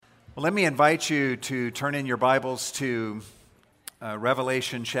Well, let me invite you to turn in your Bibles to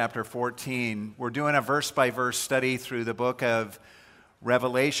Revelation chapter 14. We're doing a verse-by-verse study through the book of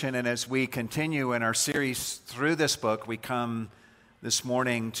Revelation, and as we continue in our series through this book, we come this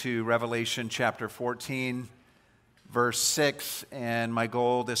morning to Revelation chapter 14, verse 6, and my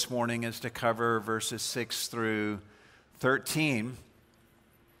goal this morning is to cover verses 6 through 13.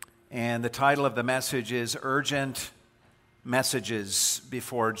 And the title of the message is Urgent Messages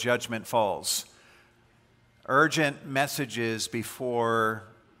Before Judgment Falls. Urgent messages before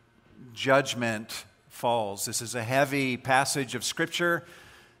judgment falls. This is a heavy passage of Scripture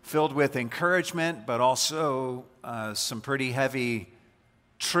filled with encouragement, but also some pretty heavy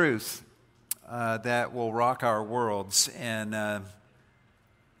truth that will rock our worlds. But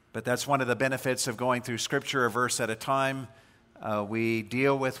that's one of the benefits of going through Scripture a verse at a time. We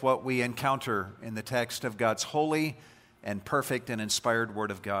deal with what we encounter in the text of God's holy and perfect and inspired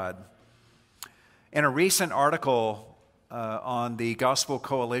Word of God. In a recent article on the Gospel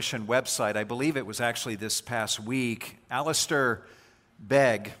Coalition website, I believe it was actually this past week, Alistair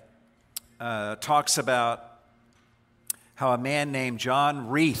Begg talks about how a man named John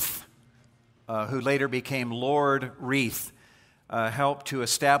Reith, who later became Lord Reith, helped to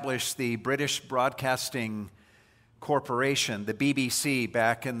establish the British Broadcasting Corporation, the BBC,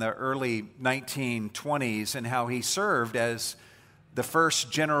 back in the early 1920s, and how he served as the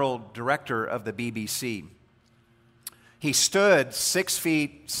first general director of the BBC. He stood 6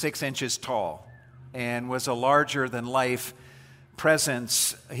 feet 6 inches tall and was a larger-than-life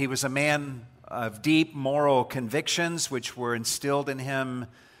presence. He was a man of deep moral convictions, which were instilled in him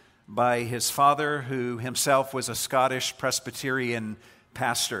by his father, who himself was a Scottish Presbyterian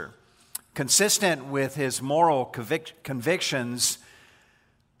pastor. Consistent with his moral convictions,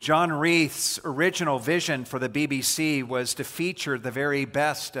 John Reith's original vision for the BBC was to feature the very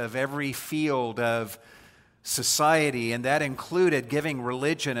best of every field of society, and that included giving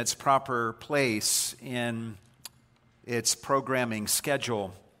religion its proper place in its programming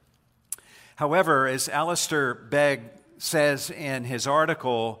schedule. However, as Alistair Begg says in his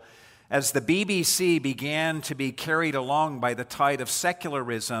article, as the BBC began to be carried along by the tide of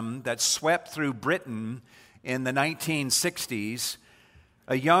secularism that swept through Britain in the 1960s,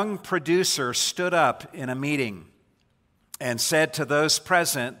 a young producer stood up in a meeting and said to those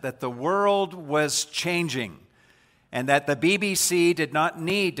present that the world was changing and that the BBC did not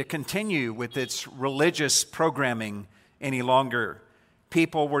need to continue with its religious programming any longer.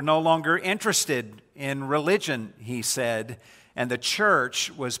 People were no longer interested in religion, he said, and the church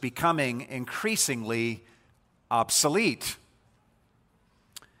was becoming increasingly obsolete.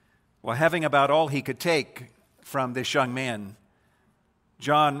 Well, having about all he could take from this young man,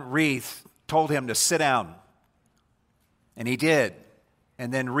 John Reith told him to sit down, and he did.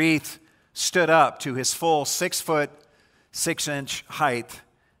 And then Reith stood up to his full 6 foot 6 inch height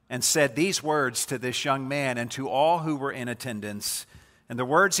and said these words to this young man and to all who were in attendance. And the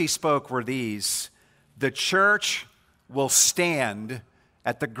words he spoke were these: "The church will stand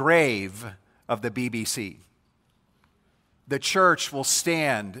at the grave of the BBC." The church will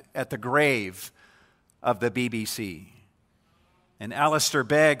stand at the grave of the BBC. And Alistair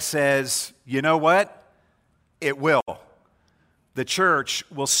Begg says, you know what? It will. The church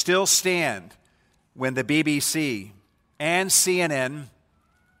will still stand when the BBC and CNN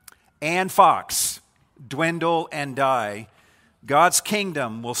and Fox dwindle and die. God's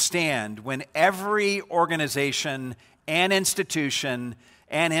kingdom will stand when every organization and institution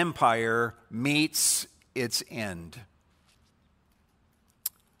and empire meets its end.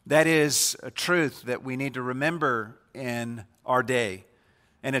 That is a truth that we need to remember in our day.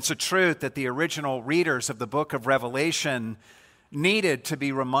 And it's a truth that the original readers of the book of Revelation needed to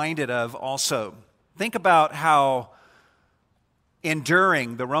be reminded of also. Think about how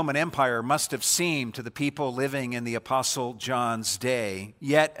enduring the Roman Empire must have seemed to the people living in the Apostle John's day.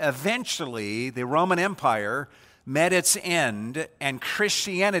 Yet eventually the Roman Empire met its end, and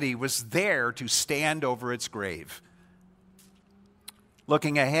Christianity was there to stand over its grave.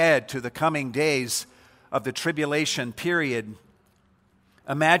 Looking ahead to the coming days of the tribulation period,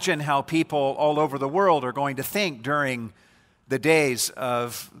 imagine how people all over the world are going to think during the days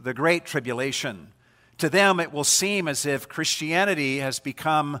of the Great Tribulation. To them, it will seem as if Christianity has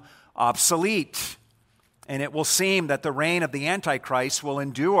become obsolete, and it will seem that the reign of the Antichrist will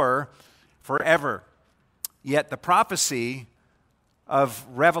endure forever. Yet the prophecy of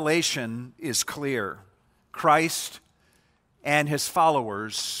Revelation is clear. Christ and his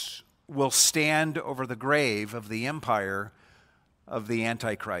followers will stand over the grave of the empire of the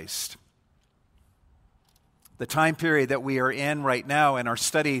Antichrist. The time period that we are in right now in our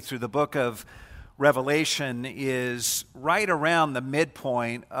study through the book of Revelation is right around the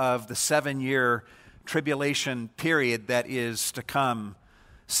midpoint of the 7-year tribulation period that is to come.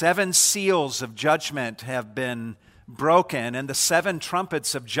 7 seals of judgment have been broken, and the 7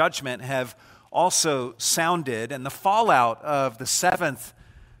 trumpets of judgment have also sounded, and the fallout of the 7th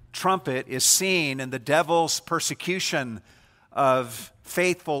trumpet is seen in the devil's persecution of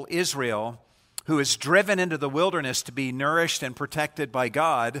faithful Israel, who is driven into the wilderness to be nourished and protected by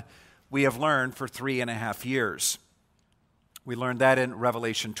God, we have learned for 3.5 years. We learned that in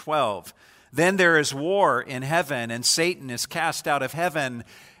Revelation 12. Then there is war in heaven, and Satan is cast out of heaven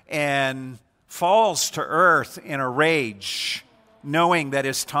and falls to earth in a rage, knowing that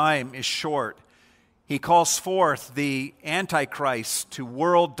his time is short. He calls forth the Antichrist to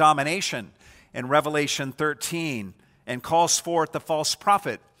world domination in Revelation 13, and calls forth the false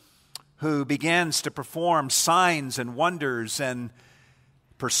prophet who begins to perform signs and wonders and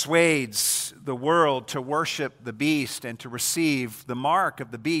persuades the world to worship the beast and to receive the mark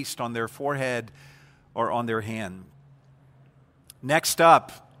of the beast on their forehead or on their hand. Next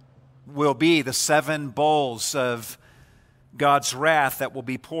up will be the 7 bowls of God's wrath that will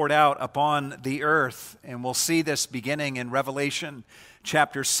be poured out upon the earth, and we'll see this beginning in Revelation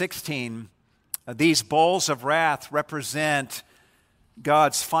chapter 16. These bowls of wrath represent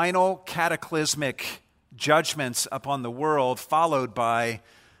God's final cataclysmic judgments upon the world, followed by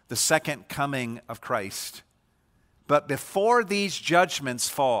the second coming of Christ. But before these judgments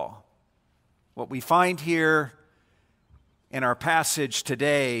fall, what we find here in our passage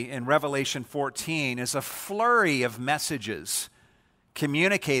today in Revelation 14 is a flurry of messages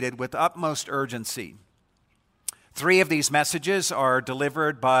communicated with utmost urgency. 3 of these messages are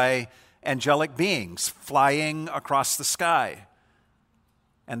delivered by angelic beings flying across the sky.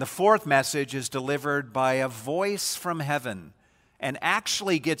 And the 4th message is delivered by a voice from heaven and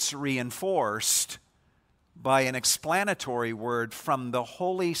actually gets reinforced by an explanatory word from the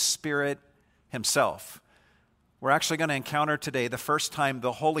Holy Spirit himself. We're actually going to encounter today the first time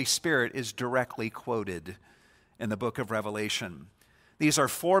the Holy Spirit is directly quoted in the book of Revelation. These are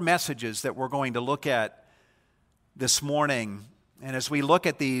 4 messages that we're going to look at this morning. And as we look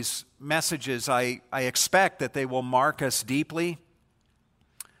at these messages, I expect that they will mark us deeply,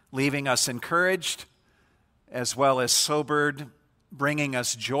 leaving us encouraged as well as sobered, bringing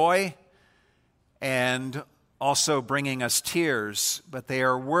us joy and also bringing us tears. But they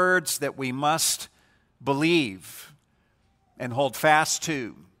are words that we must believe and hold fast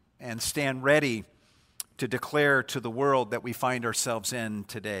to and stand ready to declare to the world that we find ourselves in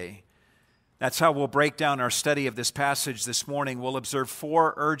today. That's how we'll break down our study of this passage this morning. We'll observe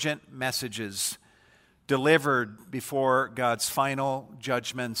 4 urgent messages delivered before God's final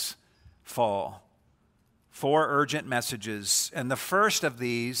judgments fall. 4 urgent messages. And the first of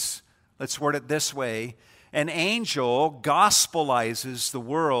these, let's word it this way: an angel gospelizes the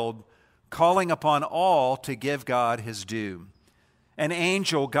world, calling upon all to give God his due. An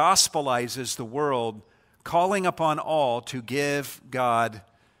angel gospelizes the world, calling upon all to give God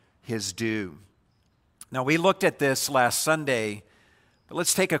his due. Now, we looked at this last Sunday, but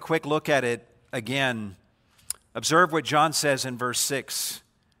let's take a quick look at it again. Observe what John says in verse 6.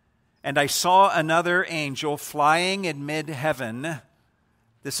 And I saw another angel flying in mid-heaven.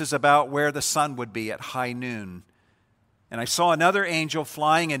 This is about where the sun would be at high noon. And I saw another angel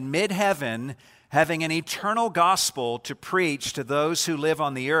flying in mid-heaven, having an eternal gospel to preach to those who live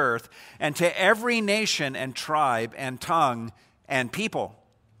on the earth, and to every nation and tribe and tongue and people.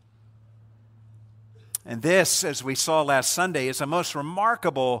 And this, as we saw last Sunday, is a most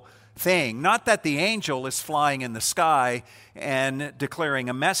remarkable thing. Not that the angel is flying in the sky and declaring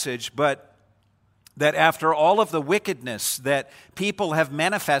a message, but that after all of the wickedness that people have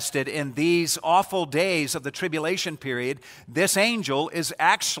manifested in these awful days of the tribulation period, this angel is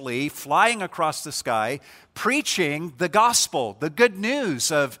actually flying across the sky, preaching the gospel, the good news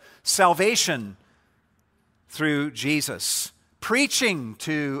of salvation through Jesus, preaching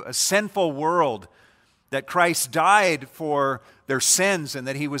to a sinful world that Christ died for their sins and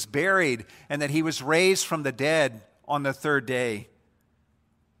that he was buried and that he was raised from the dead on the 3rd day,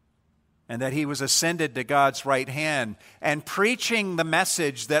 and that he was ascended to God's right hand, and preaching the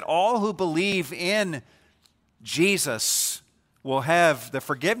message that all who believe in Jesus will have the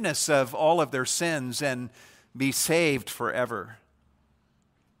forgiveness of all of their sins and be saved forever.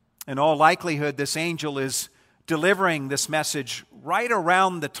 In all likelihood, this angel is delivering this message right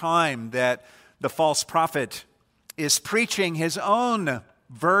around the time that the false prophet is preaching his own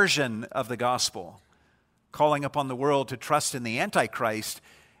version of the gospel, calling upon the world to trust in the Antichrist,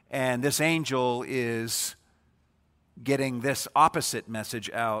 and this angel is getting this opposite message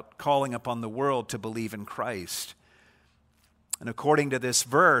out, calling upon the world to believe in Christ. And according to this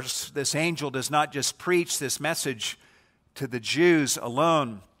verse, this angel does not just preach this message to the Jews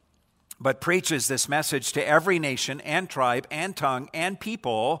alone, but preaches this message to every nation and tribe and tongue and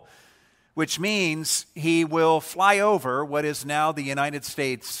people, which means he will fly over what is now the United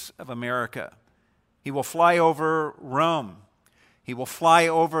States of America. He will fly over Rome. He will fly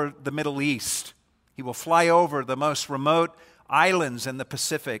over the Middle East. He will fly over the most remote islands in the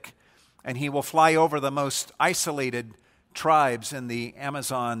Pacific, and he will fly over the most isolated tribes in the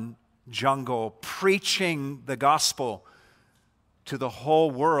Amazon jungle, preaching the gospel to the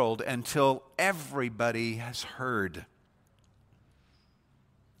whole world until everybody has heard.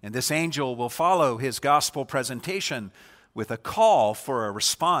 And this angel will follow his gospel presentation with a call for a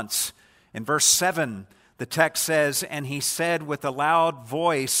response. In verse 7, the text says, "And he said with a loud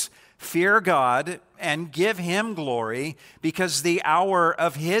voice, 'Fear God and give him glory, because the hour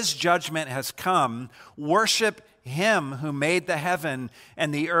of his judgment has come. Worship him who made the heaven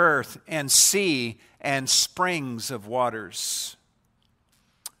and the earth and sea and springs of waters.'"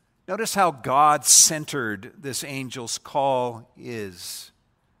 Notice how God-centered this angel's call is.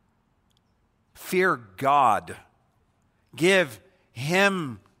 Fear God. Give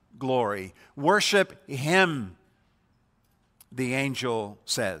him glory. Worship him, the angel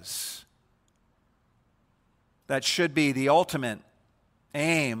says. That should be the ultimate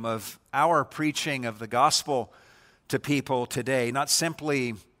aim of our preaching of the gospel to people today, not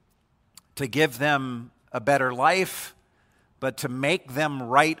simply to give them a better life, but to make them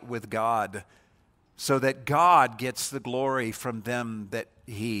right with God so that God gets the glory from them that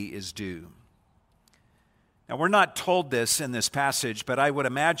he is due. Now, we're not told this in this passage, but I would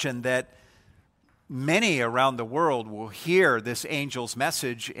imagine that many around the world will hear this angel's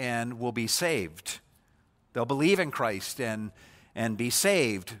message and will be saved. They'll believe in Christ and be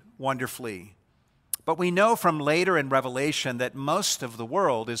saved wonderfully. But we know from later in Revelation that most of the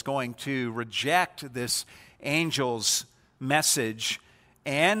world is going to reject this angel's message,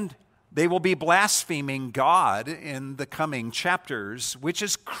 and they will be blaspheming God in the coming chapters, which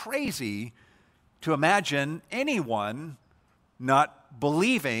is crazy to imagine anyone not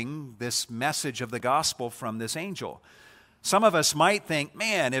believing this message of the gospel from this angel. Some of us might think,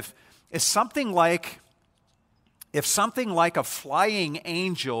 man, if something like a flying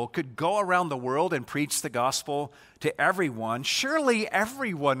angel could go around the world and preach the gospel to everyone, surely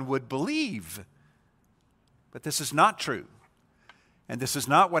everyone would believe. But this is not true. And this is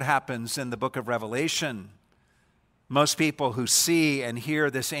not what happens in the book of Revelation. Most people who see and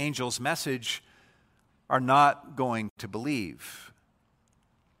hear this angel's message are not going to believe.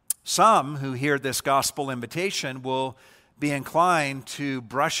 Some who hear this gospel invitation will be inclined to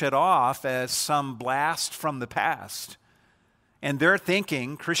brush it off as some blast from the past. And they're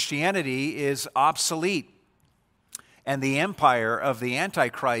thinking Christianity is obsolete and the empire of the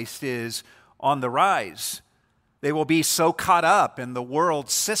Antichrist is on the rise. They will be so caught up in the world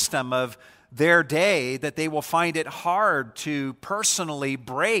system of their day that they will find it hard to personally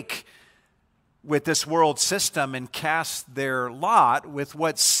break with this world system and cast their lot with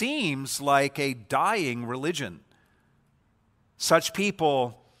what seems like a dying religion. Such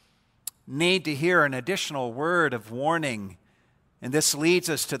people need to hear an additional word of warning, and this leads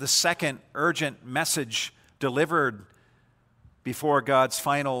us to the second urgent message delivered before God's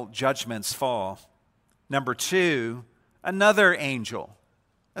final judgments fall. Number 2, another angel,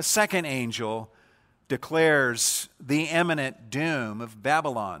 a second angel, declares the imminent doom of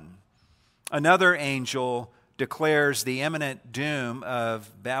Babylon. Another angel declares the imminent doom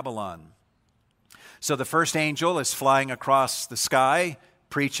of Babylon. So the first angel is flying across the sky,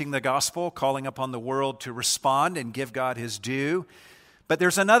 preaching the gospel, calling upon the world to respond and give God his due. But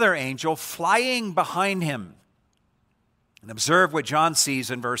there's another angel flying behind him. And observe what John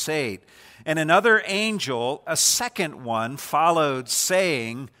sees in verse 8. "And another angel, a second one, followed,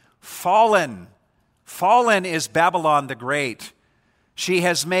 saying, 'Fallen, fallen is Babylon the Great. She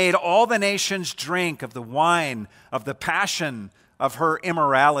has made all the nations drink of the wine of the passion of her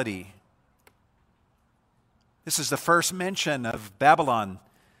immorality.'" This is the first mention of Babylon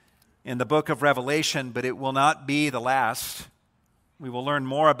in the book of Revelation, but it will not be the last. We will learn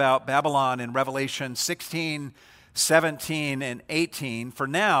more about Babylon in Revelation 16, 17, and 18. For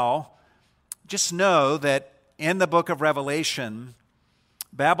now, just know that in the book of Revelation,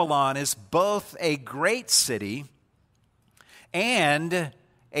 Babylon is both a great city and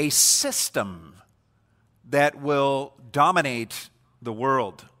a system that will dominate the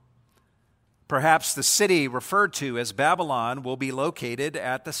world. Perhaps the city referred to as Babylon will be located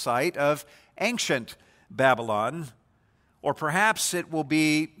at the site of ancient Babylon, or perhaps it will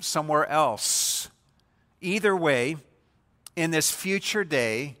be somewhere else. Either way, in this future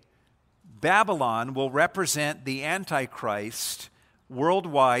day, Babylon will represent the Antichrist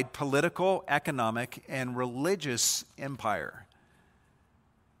worldwide political, economic, and religious empire.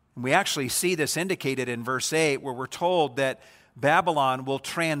 We actually see this indicated in verse 8, where we're told that Babylon will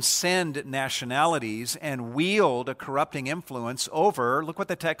transcend nationalities and wield a corrupting influence over, look what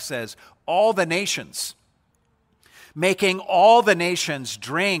the text says, all the nations, making all the nations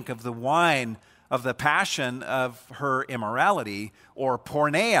drink of the wine of the passion of her immorality, or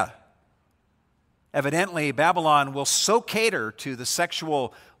porneia. Evidently, Babylon will so cater to the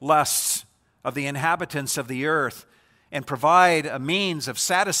sexual lusts of the inhabitants of the earth and provide a means of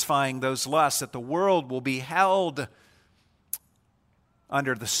satisfying those lusts that the world will be held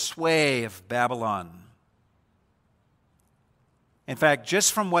under the sway of Babylon. In fact,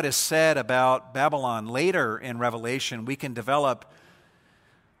 just from what is said about Babylon later in Revelation, we can develop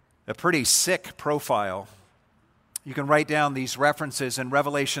a pretty sick profile. You can write down these references in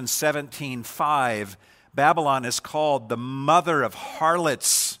Revelation 17:5. Babylon is called the mother of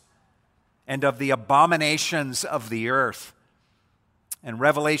harlots and of the abominations of the earth. In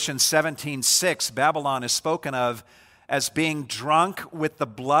Revelation 17:6, Babylon is spoken of as being drunk with the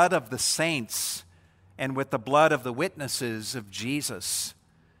blood of the saints and with the blood of the witnesses of Jesus.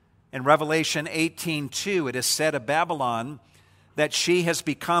 In Revelation 18:2, it is said of Babylon that she has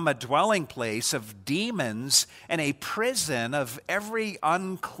become a dwelling place of demons and a prison of every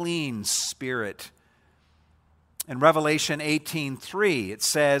unclean spirit. In Revelation 18:3, it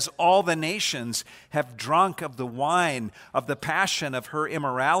says, all the nations have drunk of the wine of the passion of her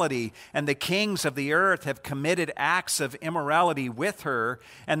immorality, and the kings of the earth have committed acts of immorality with her,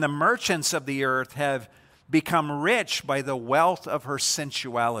 and the merchants of the earth have become rich by the wealth of her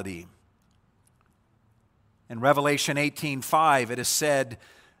sensuality. In Revelation 18:5, it is said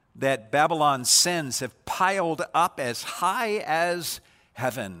that Babylon's sins have piled up as high as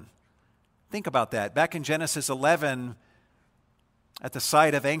heaven. Think about that. Back in Genesis 11, at the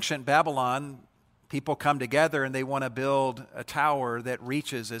site of ancient Babylon, people come together and they want to build a tower that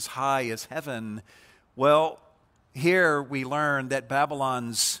reaches as high as heaven. Well, here we learn that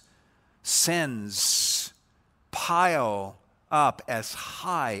Babylon's sins pile up as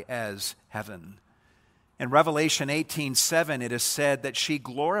high as heaven. In Revelation 18:7, it is said that she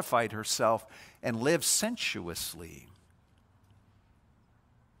glorified herself and lived sensuously.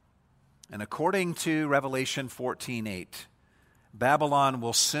 And according to Revelation 14:8, Babylon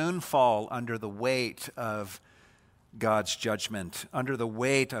will soon fall under the weight of God's judgment, under the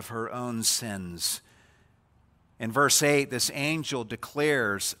weight of her own sins. In verse 8, this angel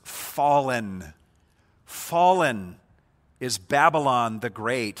declares, fallen is Babylon the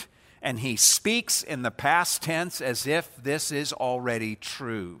Great. And he speaks in the past tense as if this is already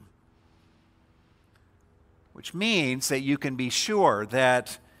true. Which means that you can be sure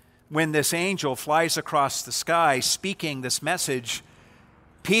that when this angel flies across the sky speaking this message,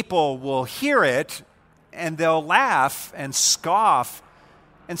 people will hear it and they'll laugh and scoff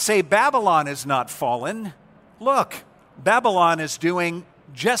and say, Babylon is not fallen. Look, Babylon is doing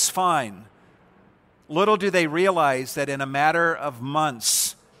just fine. Little do they realize that in a matter of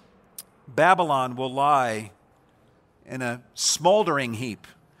months, Babylon will lie in a smoldering heap,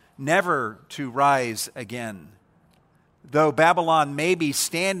 never to rise again. Though Babylon may be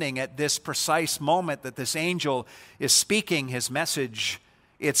standing at this precise moment that this angel is speaking his message,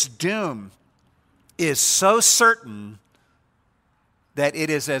 its doom is so certain that it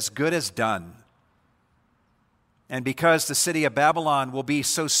is as good as done. And because the city of Babylon will be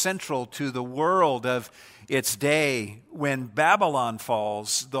so central to the world of its day, when Babylon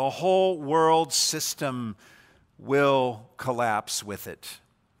falls, the whole world system will collapse with it.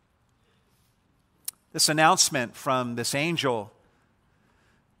 This announcement from this angel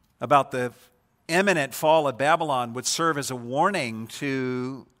about the imminent fall of Babylon would serve as a warning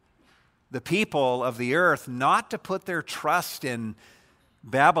to the people of the earth not to put their trust in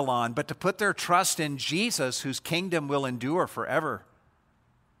Babylon, but to put their trust in Jesus, whose kingdom will endure forever.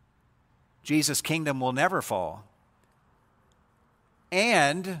 Jesus' kingdom will never fall.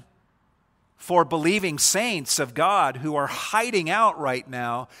 And for believing saints of God who are hiding out right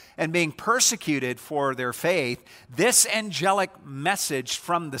now and being persecuted for their faith, this angelic message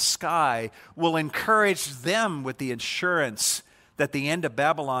from the sky will encourage them with the assurance that the end of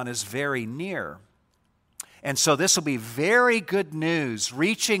Babylon is very near. And so this will be very good news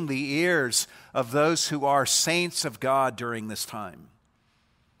reaching the ears of those who are saints of God during this time.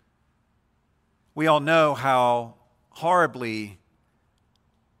 We all know how horribly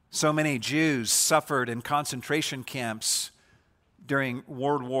So many Jews suffered in concentration camps during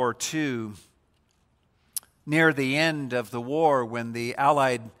World War II. Near the end of the war, when the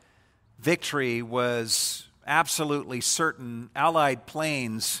Allied victory was absolutely certain, Allied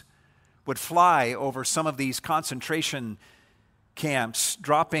planes would fly over some of these concentration camps,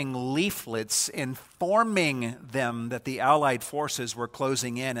 dropping leaflets informing them that the Allied forces were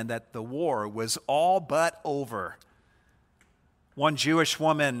closing in and that the war was all but over. One Jewish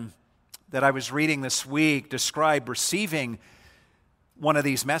woman that I was reading this week described receiving one of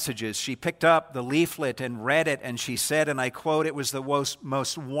these messages. She picked up the leaflet and read it, and she said, and I quote, "It was the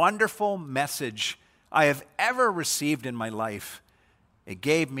most wonderful message I have ever received in my life. It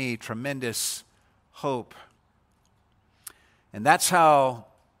gave me tremendous hope." And that's how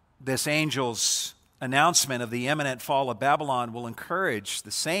this angel's announcement of the imminent fall of Babylon will encourage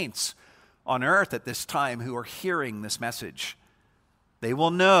the saints on earth at this time who are hearing this message. They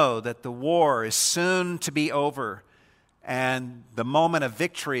will know that the war is soon to be over, and the moment of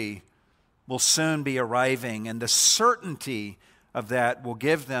victory will soon be arriving, and the certainty of that will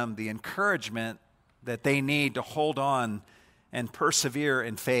give them the encouragement that they need to hold on and persevere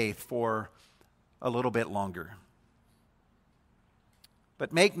in faith for a little bit longer.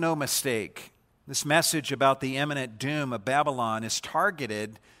 But make no mistake, this message about the imminent doom of Babylon is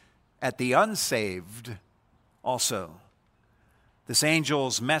targeted at the unsaved also. This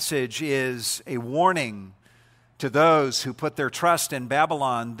angel's message is a warning to those who put their trust in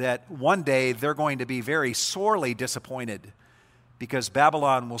Babylon that one day they're going to be very sorely disappointed because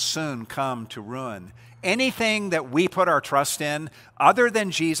Babylon will soon come to ruin. Anything that we put our trust in other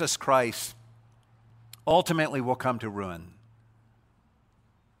than Jesus Christ ultimately will come to ruin.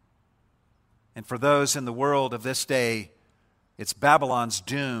 And for those in the world of this day, it's Babylon's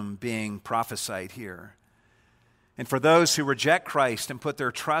doom being prophesied here. And for those who reject Christ and put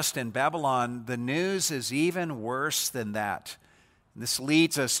their trust in Babylon, the news is even worse than that. And this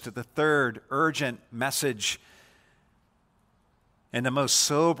leads us to the third urgent message and the most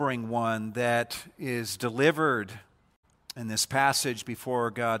sobering one that is delivered in this passage before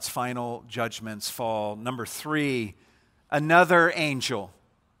God's final judgments fall. Number 3, another angel.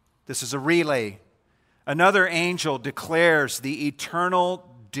 This is a relay. Another angel declares the eternal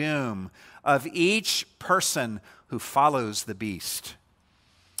doom of each person who follows the beast.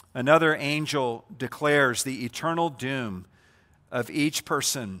 Another angel declares the eternal doom of each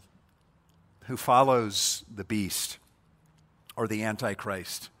person who follows the beast or the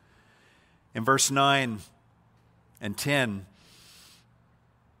Antichrist. In verse 9 and 10,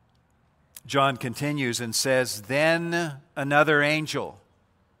 John continues and says, "Then another angel,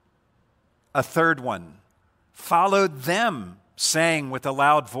 a third one, followed them, saying with a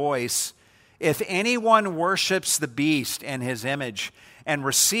loud voice, 'If anyone worships the beast and his image and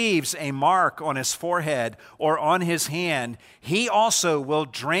receives a mark on his forehead or on his hand, he also will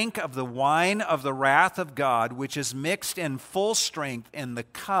drink of the wine of the wrath of God, which is mixed in full strength in the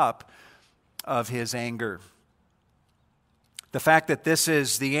cup of his anger.'" The fact that this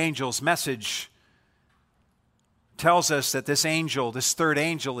is the angel's message tells us that this angel, this third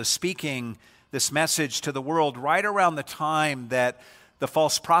angel, is speaking this message to the world right around the time that the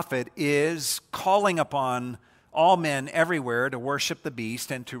false prophet is calling upon all men everywhere to worship the beast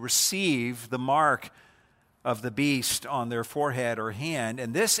and to receive the mark of the beast on their forehead or hand.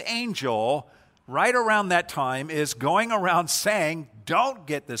 And this angel, right around that time, is going around saying, don't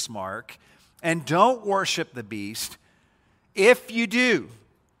get this mark and don't worship the beast. If you do,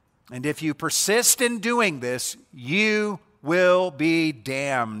 and if you persist in doing this, you will be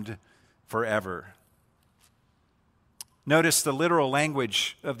damned forever. Notice the literal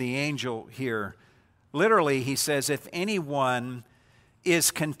language of the angel here. Literally, he says, if anyone is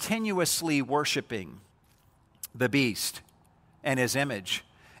continuously worshiping the beast and his image,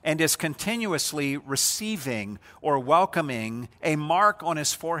 and is continuously receiving or welcoming a mark on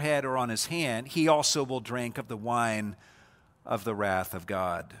his forehead or on his hand, he also will drink of the wine of the wrath of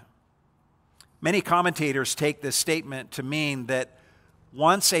God. Many commentators take this statement to mean that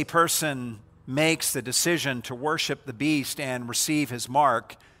once a person makes the decision to worship the beast and receive his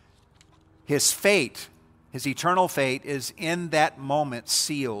mark, his fate, his eternal fate, is in that moment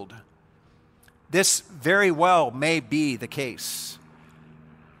sealed. This very well may be the case,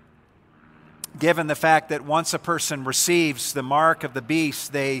 given the fact that once a person receives the mark of the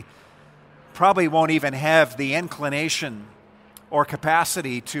beast, they probably won't even have the inclination or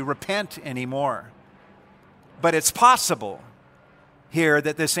capacity to repent anymore. But it's possible here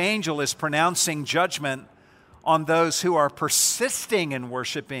that this angel is pronouncing judgment on those who are persisting in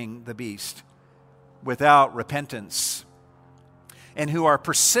worshiping the beast without repentance. and who are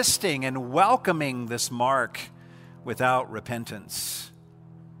persisting and welcoming this mark without repentance.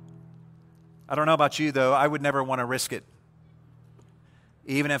 I don't know about you, though. I would never want to risk it.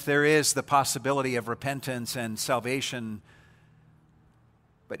 Even if there is the possibility of repentance and salvation.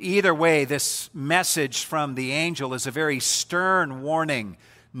 But either way, this message from the angel is a very stern warning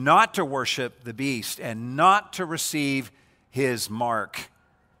not to worship the beast and not to receive his mark.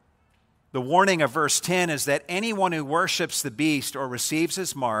 The warning of verse 10 is that anyone who worships the beast or receives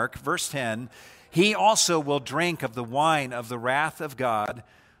his mark, verse 10, he also will drink of the wine of the wrath of God,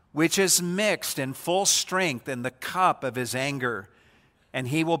 which is mixed in full strength in the cup of his anger. And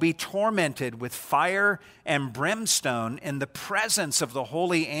he will be tormented with fire and brimstone in the presence of the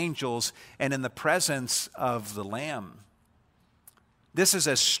holy angels and in the presence of the Lamb. This is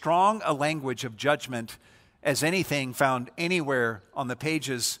as strong a language of judgment as anything found anywhere on the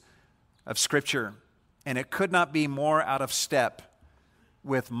pages of Scripture. And it could not be more out of step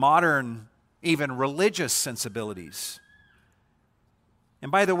with modern, even religious sensibilities.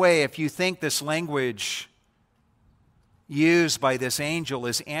 And by the way, if you think this language used by this angel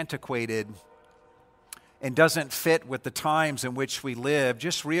is antiquated and doesn't fit with the times in which we live,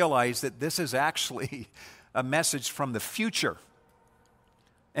 just realize that this is actually a message from the future.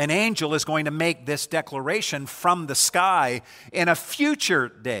 An angel is going to make this declaration from the sky in a future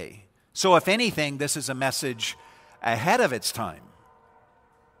day. So if anything, this is a message ahead of its time.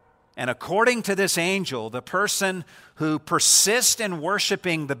 And according to this angel, the person who persists in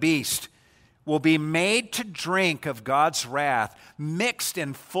worshiping the beast will be made to drink of God's wrath, mixed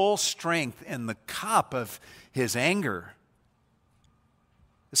in full strength in the cup of his anger.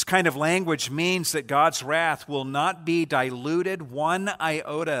 This kind of language means that God's wrath will not be diluted one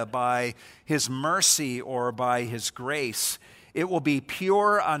iota by his mercy or by his grace. It will be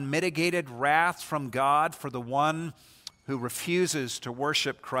pure, unmitigated wrath from God for the one who refuses to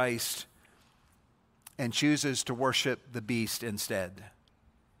worship Christ and chooses to worship the beast instead.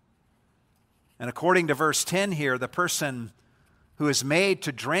 And according to verse 10 here, the person who is made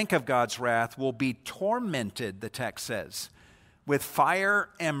to drink of God's wrath will be tormented, the text says, with fire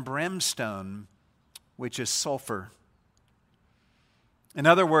and brimstone, which is sulfur. In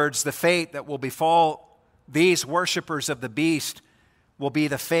other words, the fate that will befall these worshipers of the beast will be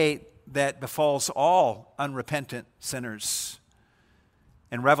the fate that befalls all unrepentant sinners.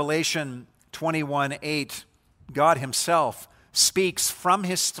 In Revelation 21:8, God himself speaks from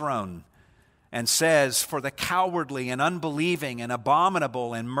his throne and says, "For the cowardly and unbelieving and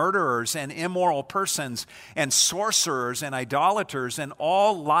abominable and murderers and immoral persons and sorcerers and idolaters and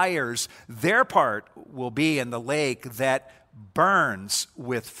all liars, their part will be in the lake that burns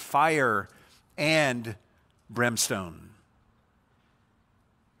with fire and brimstone."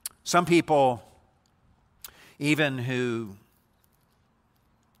 Some people, even who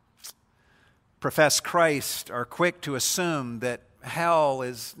profess Christ, are quick to assume that hell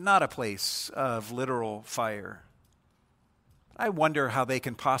is not a place of literal fire. I wonder how they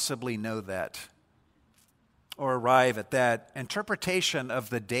can possibly know that or arrive at that interpretation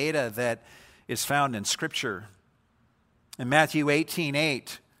of the data that is found in Scripture. In Matthew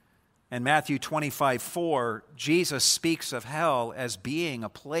 18:8 and Matthew 25:4, Jesus speaks of hell as being a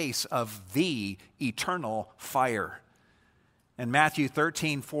place of the eternal fire. In Matthew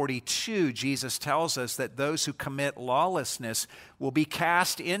 13:42, Jesus tells us that those who commit lawlessness will be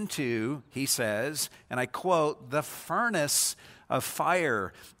cast into, he says, and I quote, "the furnace of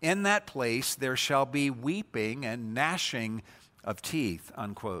fire. In that place there shall be weeping and gnashing of teeth,"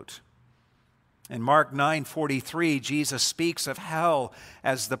 unquote. In Mark 9:43, Jesus speaks of hell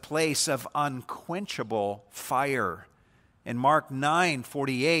as the place of unquenchable fire. In Mark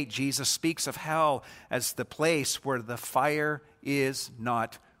 9:48, Jesus speaks of hell as the place where the fire is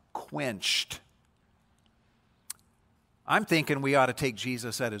not quenched. I'm thinking we ought to take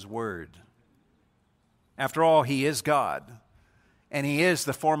Jesus at his word. After all, he is God, and he is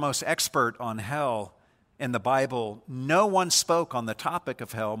the foremost expert on hell in the Bible. No one spoke on the topic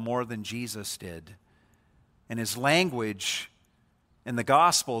of hell more than Jesus did. And his language in the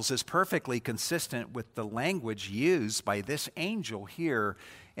Gospels is perfectly consistent with the language used by this angel here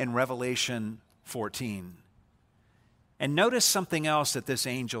in Revelation 14. And notice something else that this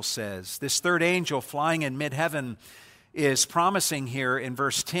angel says. This third angel flying in mid-heaven is promising here in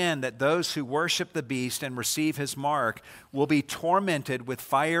verse 10 that those who worship the beast and receive his mark will be tormented with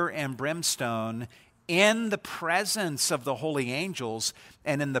fire and brimstone in the presence of the holy angels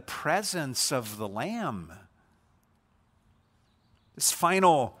and in the presence of the Lamb. This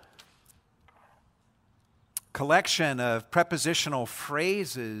final collection of prepositional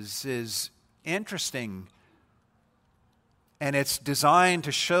phrases is interesting and it's designed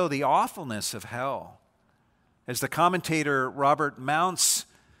to show the awfulness of hell. As the commentator Robert Mounce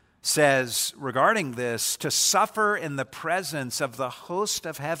says regarding this, to suffer in the presence of the host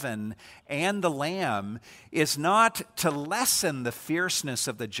of heaven and the Lamb is not to lessen the fierceness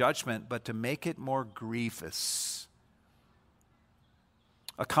of the judgment, but to make it more grievous.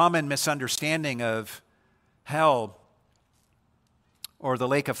 A common misunderstanding of hell or the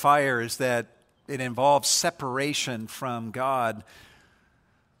lake of fire is that it involves separation from God.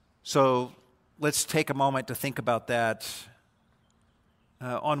 So let's take a moment to think about that.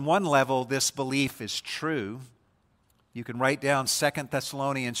 On one level, this belief is true. You can write down 2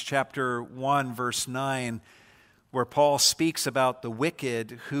 Thessalonians chapter 1, verse 9, where Paul speaks about the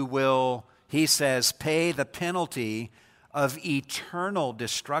wicked who will, he says, pay the penalty of eternal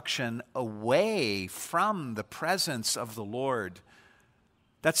destruction away from the presence of the Lord.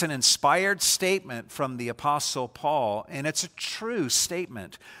 That's an inspired statement from the Apostle Paul, and it's a true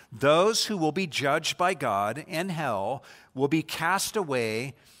statement. Those who will be judged by God in hell will be cast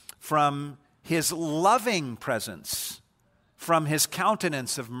away from his loving presence, from his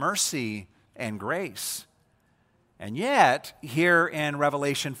countenance of mercy and grace. And yet, here in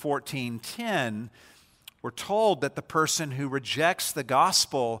Revelation 14:10, we're told that the person who rejects the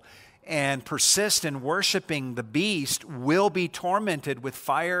gospel and persist in worshiping the beast will be tormented with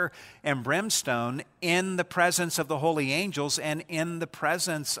fire and brimstone in the presence of the holy angels and in the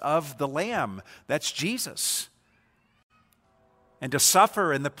presence of the Lamb. That's Jesus. And to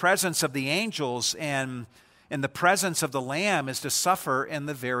suffer in the presence of the angels and in the presence of the Lamb is to suffer in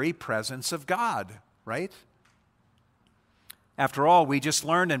the very presence of God, right? After all, we just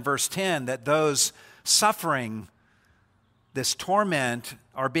learned in verse 10 that those suffering this torment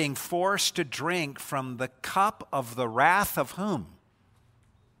are being forced to drink from the cup of the wrath of whom?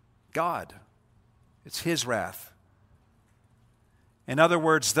 God. It's his wrath. In other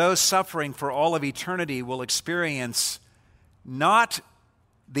words, those suffering for all of eternity will experience not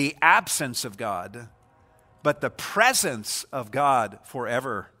the absence of God, but the presence of God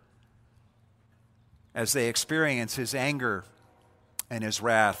forever as they experience his anger and his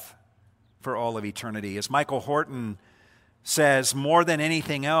wrath for all of eternity. As Michael Horton says, more than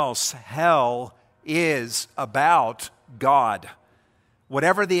anything else, hell is about God.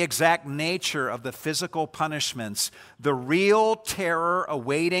 Whatever the exact nature of the physical punishments, the real terror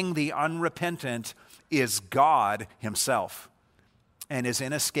awaiting the unrepentant is God himself and his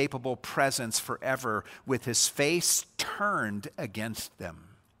inescapable presence forever with his face turned against them.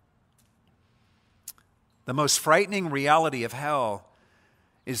 The most frightening reality of hell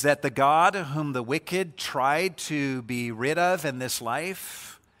is that the God whom the wicked tried to be rid of in this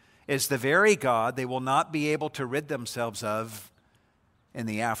life is the very God they will not be able to rid themselves of in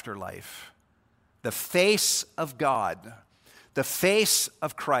the afterlife. The face of God, the face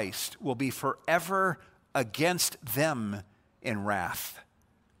of Christ, will be forever against them in wrath.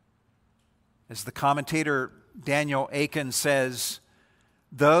 As the commentator Daniel Aiken says,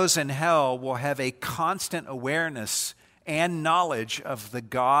 those in hell will have a constant awareness and knowledge of the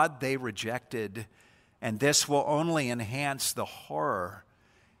God they rejected, and this will only enhance the horror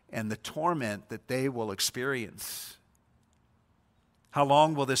and the torment that they will experience. How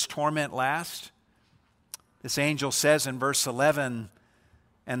long will this torment last? This angel says in verse 11,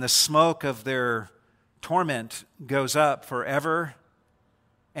 and the smoke of their torment goes up forever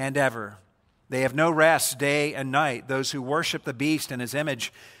and ever. They have no rest day and night, those who worship the beast and his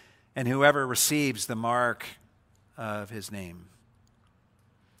image, and whoever receives the mark of his name.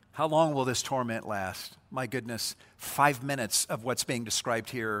 How long will this torment last? My goodness, 5 minutes of what's being described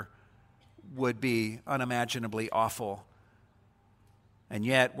here would be unimaginably awful. And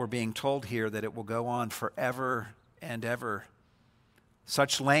yet we're being told here that it will go on forever and ever.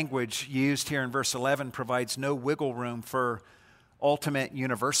 Such language used here in verse 11 provides no wiggle room for ultimate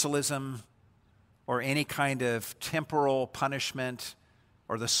universalism or any kind of temporal punishment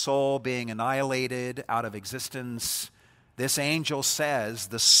or the soul being annihilated out of existence. This angel says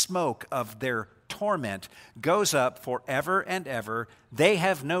the smoke of their torment goes up forever and ever. They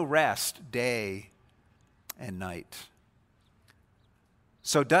have no rest day and night.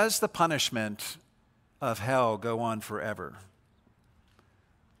 So does the punishment of hell go on forever,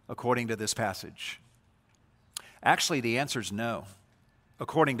 according to this passage? Actually, the answer is no.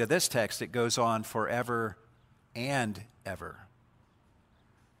 According to this text, it goes on forever and ever.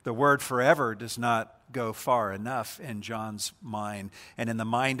 The word forever does not go far enough in John's mind. And in the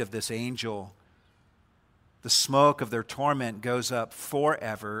mind of this angel, the smoke of their torment goes up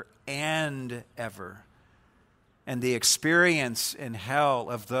forever and ever. And the experience in hell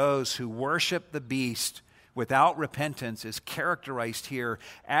of those who worship the beast without repentance is characterized here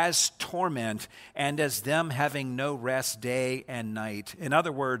as torment and as them having no rest day and night. In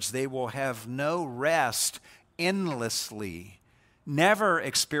other words, they will have no rest endlessly, never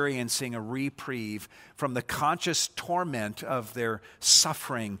experiencing a reprieve from the conscious torment of their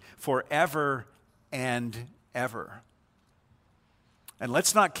suffering forever and ever. And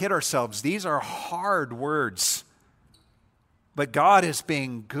let's not kid ourselves, these are hard words, but God is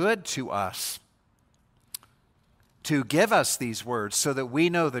being good to us to give us these words so that we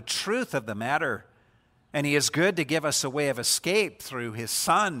know the truth of the matter. And He is good to give us a way of escape through His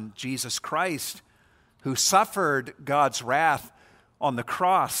Son, Jesus Christ, who suffered God's wrath on the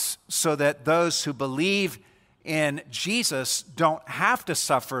cross so that those who believe in Jesus don't have to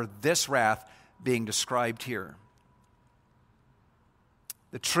suffer this wrath being described here.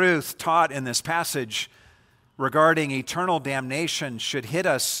 The truth taught in this passage regarding eternal damnation should hit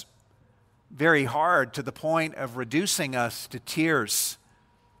us very hard to the point of reducing us to tears.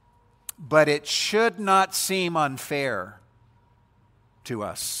 But it should not seem unfair to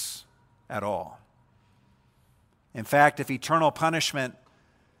us at all. In fact, if eternal punishment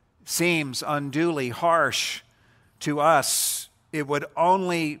seems unduly harsh to us, it would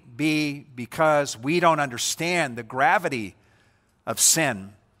only be because we don't understand the gravity of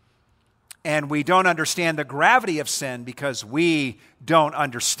sin. And we don't understand the gravity of sin because we don't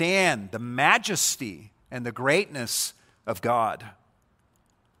understand the majesty and the greatness of God.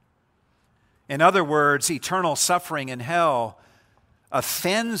 In other words, eternal suffering in hell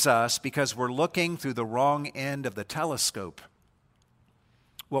offends us because we're looking through the wrong end of the telescope.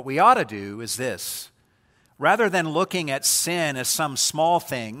 What we ought to do is this: rather than looking at sin as some small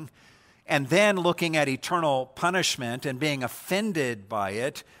thing and then looking at eternal punishment and being offended by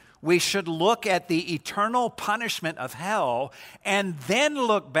it, we should look at the eternal punishment of hell and then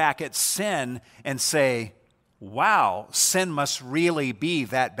look back at sin and say, wow, sin must really be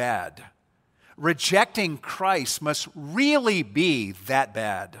that bad. Rejecting Christ must really be that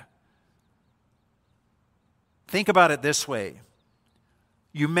bad. Think about it this way.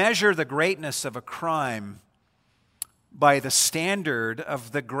 You measure the greatness of a crime by the standard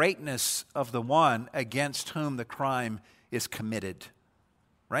of the greatness of the one against whom the crime is committed.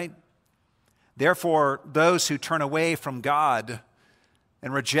 Right? Therefore, those who turn away from God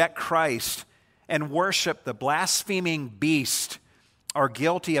and reject Christ and worship the blaspheming beast are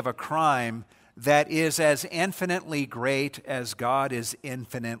guilty of a crime that is as infinitely great as God is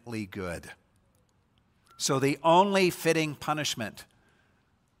infinitely good. So the only fitting punishment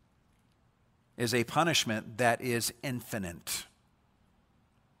is a punishment that is infinite,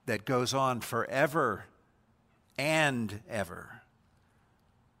 that goes on forever and ever.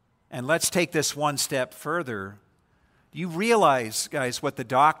 And let's take this one step further. You realize, guys, what the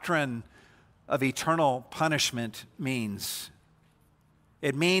doctrine of eternal punishment means.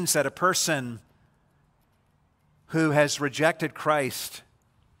 It means that a person who has rejected Christ,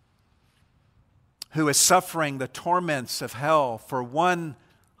 who is suffering the torments of hell for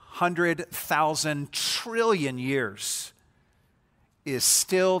 100,000 trillion years, is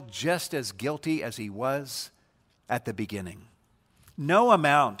still just as guilty as he was at the beginning. No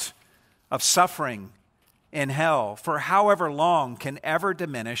amount of suffering in hell for however long can ever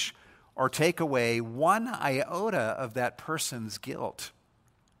diminish or take away one iota of that person's guilt.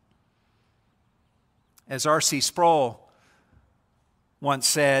 As R.C. Sproul once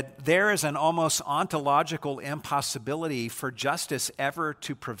said, there is an almost ontological impossibility for justice ever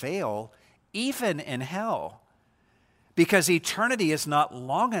to prevail, even in hell, because eternity is not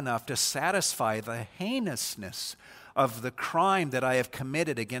long enough to satisfy the heinousness of the crime that I have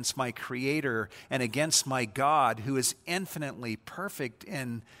committed against my Creator and against my God, who is infinitely perfect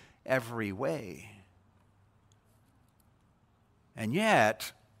in every way. And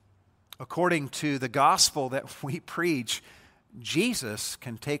yet, according to the gospel that we preach, Jesus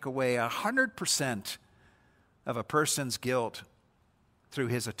can take away 100% of a person's guilt through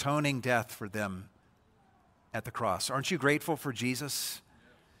His atoning death for them at the cross. Aren't you grateful for Jesus?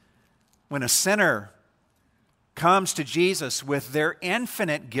 When a sinner comes to Jesus with their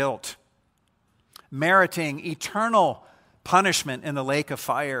infinite guilt, meriting eternal punishment in the lake of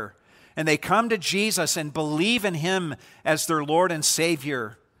fire, and they come to Jesus and believe in Him as their Lord and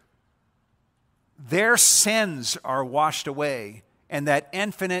Savior, their sins are washed away, and that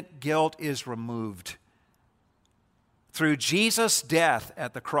infinite guilt is removed. Through Jesus' death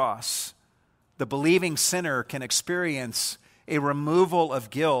at the cross, the believing sinner can experience a removal of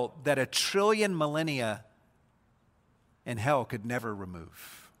guilt that 1 trillion millennia in hell could never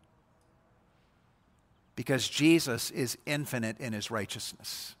remove. Because Jesus is infinite in His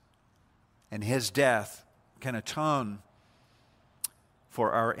righteousness, and His death can atone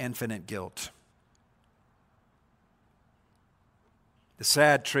for our infinite guilt. The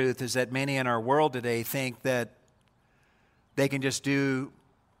sad truth is that many in our world today think that they can just do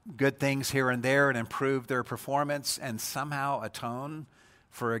good things here and there and improve their performance and somehow atone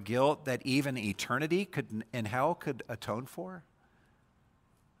for a guilt that even eternity in hell could atone for.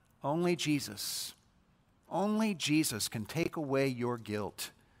 Only Jesus can take away your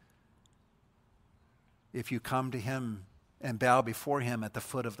guilt if you come to him and bow before him at the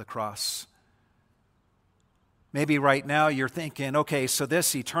foot of the cross. Maybe right now you're thinking, okay, so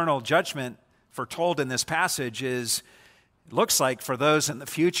this eternal judgment foretold in this passage looks like for those in the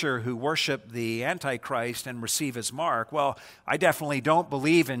future who worship the Antichrist and receive his mark. Well, I definitely don't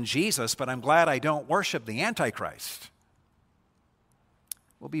believe in Jesus, but I'm glad I don't worship the Antichrist.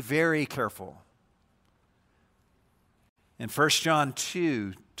 We'll be very careful. In 1 John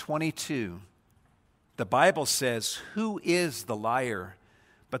 2:22, the Bible says, "Who is the liar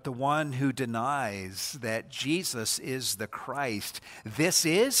but the one who denies that Jesus is the Christ? This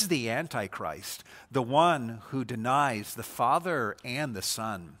is the Antichrist, the one who denies the Father and the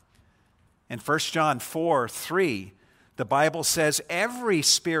Son." In 1 John 4:3, the Bible says, "Every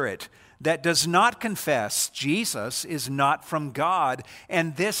spirit that does not confess Jesus is not from God,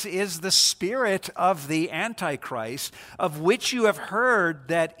 and this is the spirit of the Antichrist, of which you have heard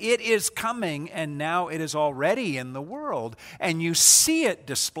that it is coming, and now it is already in the world, and you see it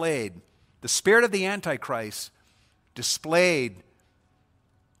displayed." The spirit of the Antichrist displayed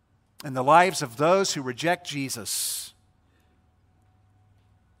in the lives of those who reject Jesus.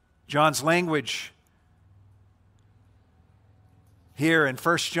 John's language here in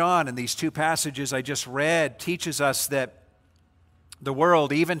 1 John, in these two passages I just read, teaches us that the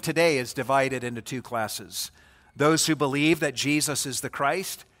world, even today, is divided into two classes. Those who believe that Jesus is the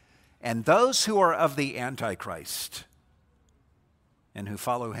Christ, and those who are of the Antichrist and who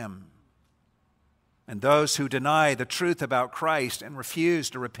follow him. And those who deny the truth about Christ and refuse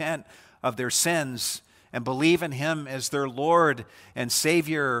to repent of their sins and believe in him as their Lord and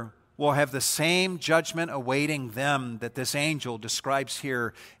Savior will have the same judgment awaiting them that this angel describes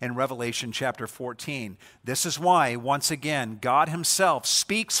here in Revelation chapter 14. This is why, once again, God himself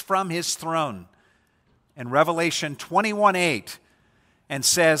speaks from his throne in Revelation 21:8 and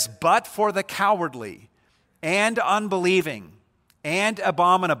says, "But for the cowardly and unbelieving and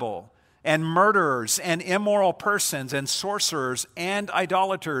abominable and murderers and immoral persons and sorcerers and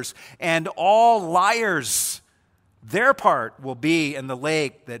idolaters and all liars, their part will be in the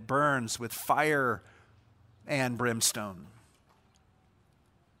lake that burns with fire and brimstone."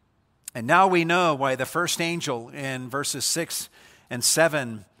 And now we know why the first angel in verses 6 and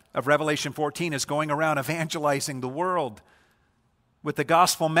 7 of Revelation 14 is going around evangelizing the world with the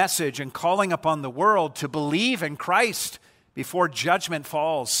gospel message and calling upon the world to believe in Christ before judgment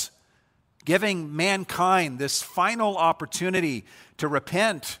falls, giving mankind this final opportunity to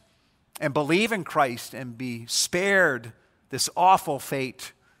repent and believe in Christ and be spared this awful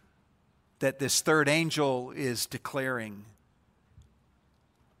fate that this third angel is declaring.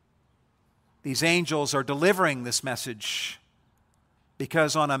 These angels are delivering this message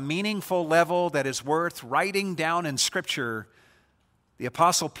because on a meaningful level that is worth writing down in Scripture, the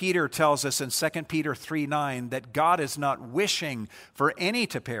Apostle Peter tells us in 2 Peter 3:9 that God is not wishing for any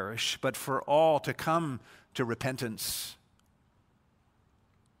to perish, but for all to come to repentance.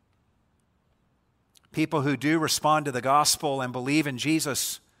 People who do respond to the gospel and believe in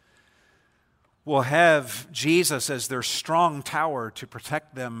Jesus will have Jesus as their strong tower to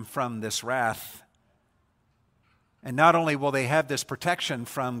protect them from this wrath. And not only will they have this protection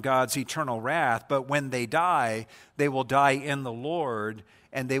from God's eternal wrath, but when they die, they will die in the Lord,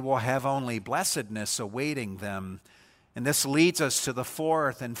 and they will have only blessedness awaiting them. And this leads us to the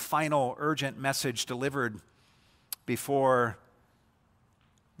fourth and final urgent message delivered before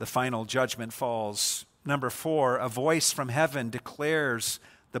the final judgment falls. Number 4, a voice from heaven declares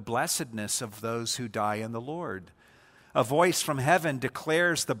the blessedness of those who die in the Lord. A voice from heaven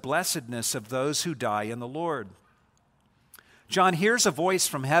declares the blessedness of those who die in the Lord. John hears a voice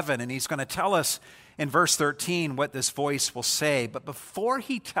from heaven, and he's going to tell us in verse 13 what this voice will say. But before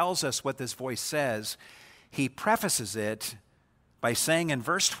he tells us what this voice says, he prefaces it by saying in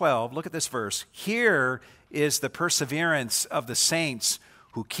verse 12, look at this verse, "Here is the perseverance of the saints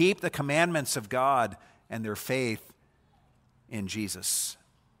who keep the commandments of God and their faith in Jesus."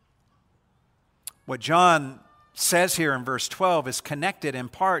 What John says here in verse 12 is connected in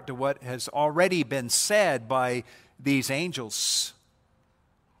part to what has already been said by these angels.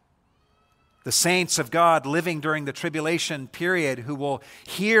 The saints of God living during the tribulation period who will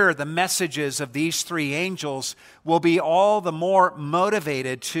hear the messages of these three angels will be all the more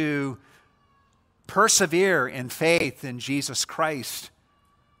motivated to persevere in faith in Jesus Christ.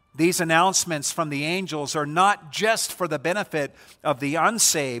 These announcements from the angels are not just for the benefit of the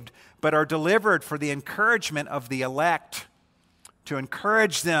unsaved, but are delivered for the encouragement of the elect, to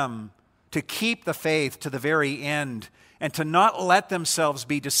encourage them to keep the faith to the very end, and to not let themselves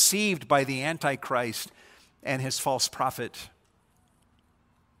be deceived by the Antichrist and his false prophet.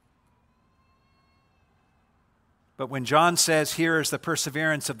 But when John says, "Here is the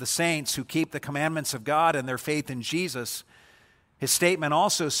perseverance of the saints who keep the commandments of God and their faith in Jesus," his statement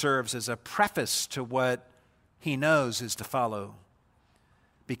also serves as a preface to what he knows is to follow.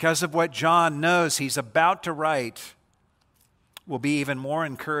 Because of what John knows he's about to write will be even more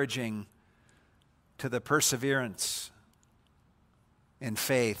encouraging to the perseverance in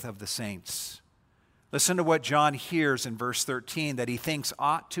faith of the saints. Listen to what John hears in verse 13 that he thinks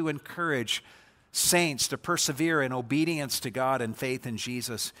ought to encourage saints to persevere in obedience to God and faith in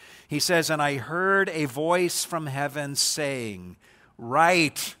Jesus. He says, "And I heard a voice from heaven saying,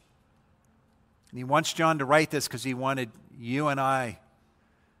 'Write.'" And he wants John to write this because he wanted you and I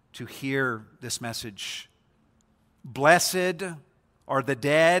to hear this message. "Blessed are the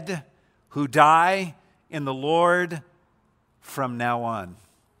dead who die in the Lord from now on."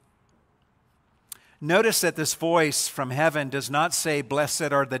 Notice that this voice from heaven does not say,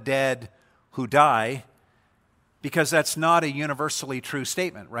 "Blessed are the dead who die," because that's not a universally true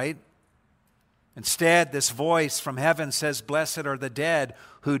statement, right? Instead, this voice from heaven says, "Blessed are the dead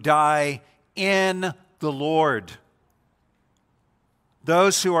who die in the Lord."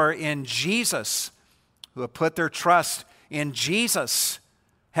 Those who are in Jesus, who have put their trust in Jesus,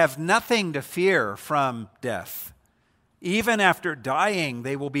 have nothing to fear from death. Even after dying,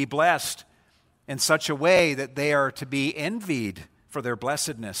 they will be blessed in such a way that they are to be envied for their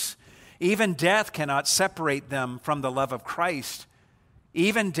blessedness. Even death cannot separate them from the love of Christ.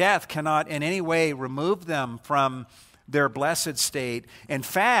 Even death cannot in any way remove them from their blessed state. In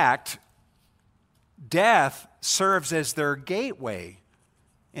fact, death serves as their gateway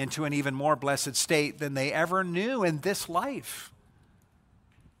into an even more blessed state than they ever knew in this life.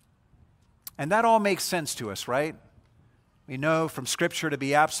 And that all makes sense to us, right? We know from Scripture to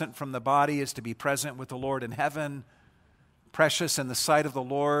be absent from the body is to be present with the Lord in heaven. Precious in the sight of the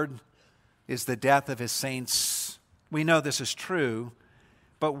Lord is the death of his saints. We know this is true,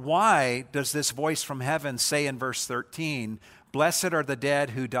 but why does this voice from heaven say in verse 13, "Blessed are the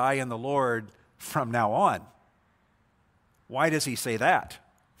dead who die in the Lord from now on"? Why does he say that,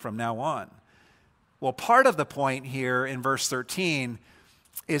 from now on? Well, part of the point here in verse 13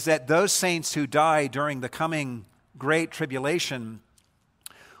 is that those saints who die during the coming great tribulation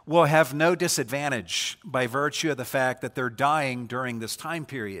will have no disadvantage by virtue of the fact that they're dying during this time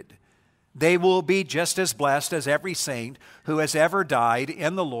period. They will be just as blessed as every saint who has ever died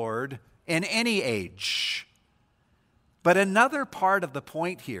in the Lord in any age. But another part of the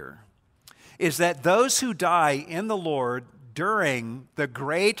point here is that those who die in the Lord during the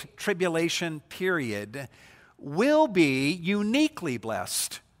great tribulation period will be uniquely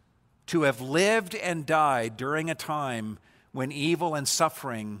blessed to have lived and died during a time when evil and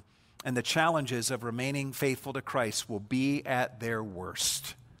suffering and the challenges of remaining faithful to Christ will be at their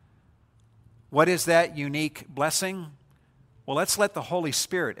worst. What is that unique blessing? Well, let's let the Holy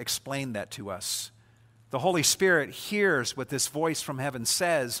Spirit explain that to us. The Holy Spirit hears what this voice from heaven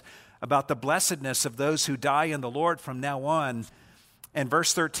says about the blessedness of those who die in the Lord from now on. And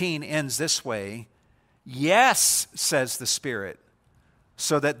verse 13 ends this way, "Yes," says the Spirit,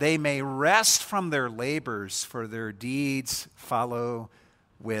 "so that they may rest from their labors, for their deeds follow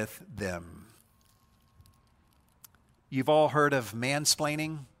with them." You've all heard of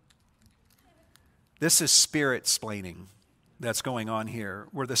mansplaining? This is spirit-splaining that's going on here,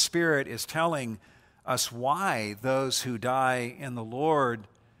 where the Spirit is telling us why those who die in the Lord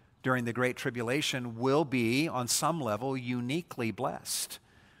during the Great Tribulation will be, on some level, uniquely blessed.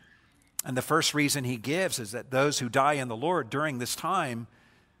 And the first reason he gives is that those who die in the Lord during this time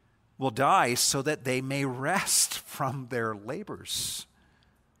will die so that they may rest from their labors.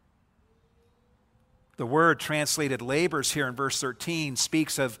 The word translated labors here in verse 13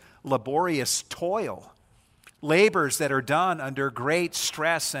 speaks of laborious toil, labors that are done under great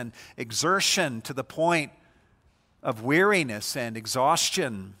stress and exertion to the point of weariness and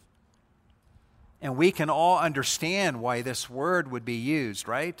exhaustion. And we can all understand why this word would be used,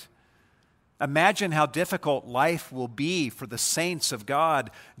 right? Imagine how difficult life will be for the saints of God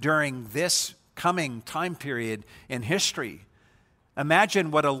during this coming time period in history.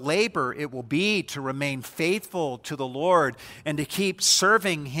 Imagine what a labor it will be to remain faithful to the Lord and to keep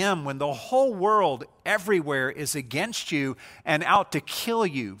serving Him when the whole world everywhere is against you and out to kill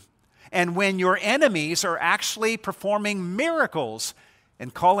you. And when your enemies are actually performing miracles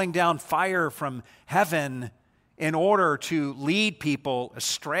and calling down fire from heaven in order to lead people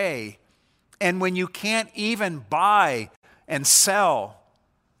astray. And when you can't even buy and sell,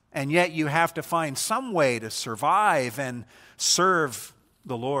 and yet you have to find some way to survive and serve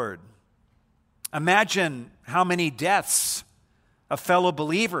the Lord. Imagine how many deaths of fellow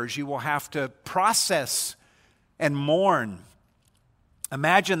believers you will have to process and mourn.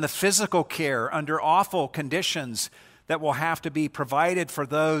 Imagine the physical care under awful conditions that will have to be provided for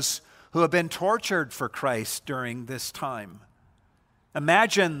those who have been tortured for Christ during this time.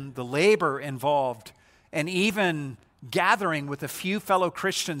 Imagine the labor involved and even gathering with a few fellow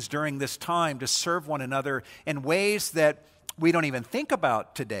Christians during this time to serve one another in ways that we don't even think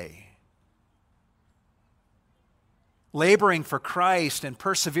about today. Laboring for Christ and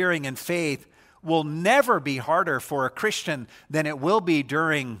persevering in faith will never be harder for a Christian than it will be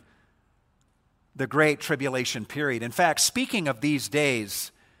during the Great Tribulation period. In fact, speaking of these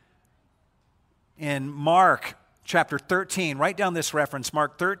days, in Mark chapter 13, write down this reference,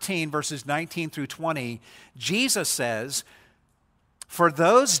 Mark 13, verses 19 through 20, Jesus says, "For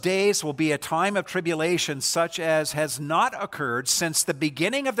those days will be a time of tribulation such as has not occurred since the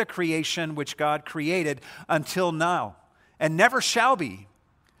beginning of the creation which God created until now, and never shall be.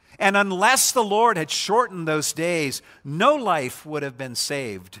 And unless the Lord had shortened those days, no life would have been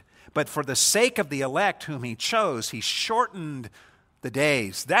saved. But for the sake of the elect whom He chose, He shortened the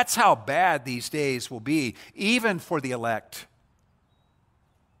days." That's how bad these days will be, even for the elect.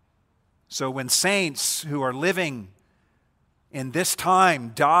 So when saints who are living in this time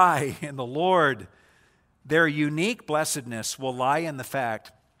die in the Lord, their unique blessedness will lie in the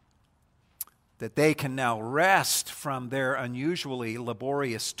fact that they can now rest from their unusually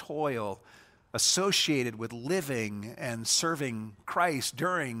laborious toil associated with living and serving Christ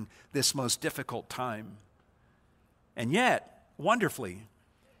during this most difficult time. And yet, wonderfully,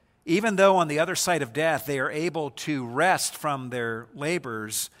 even though on the other side of death they are able to rest from their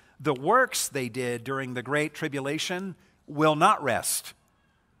labors, the works they did during the Great Tribulation will not rest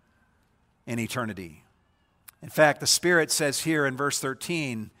in eternity. In fact, the Spirit says here in verse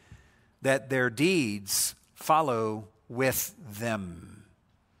 13 that their deeds follow with them.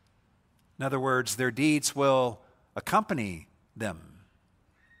 In other words, their deeds will accompany them.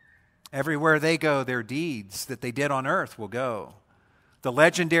 Everywhere they go, their deeds that they did on earth will go. The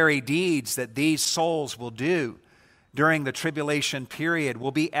legendary deeds that these souls will do during the tribulation period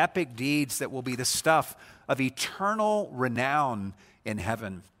will be epic deeds that will be the stuff of eternal renown in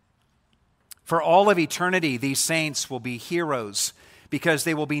heaven. For all of eternity, these saints will be heroes because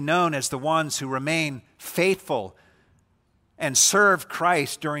they will be known as the ones who remain faithful and serve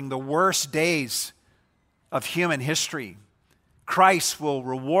Christ during the worst days of human history. Christ will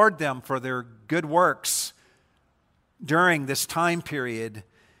reward them for their good works during this time period,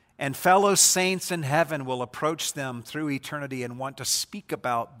 and fellow saints in heaven will approach them through eternity and want to speak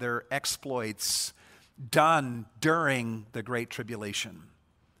about their exploits done during the Great Tribulation.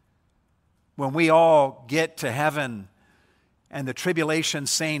 When we all get to heaven and the tribulation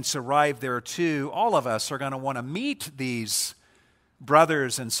saints arrive there too, all of us are going to want to meet these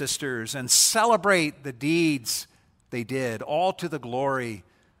brothers and sisters and celebrate the deeds they did, all to the glory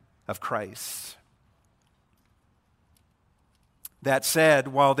of Christ. That said,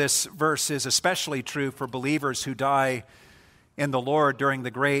 while this verse is especially true for believers who die in the Lord during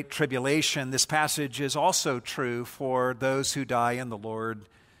the Great Tribulation, this passage is also true for those who die in the Lord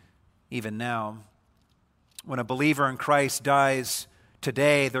even now. When a believer in Christ dies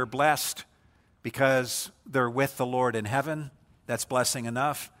today, they're blessed because they're with the Lord in heaven. That's blessing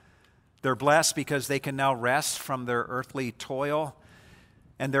enough. They're blessed because they can now rest from their earthly toil.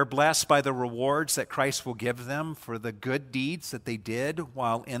 And they're blessed by the rewards that Christ will give them for the good deeds that they did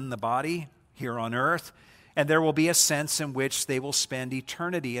while in the body here on earth. And there will be a sense in which they will spend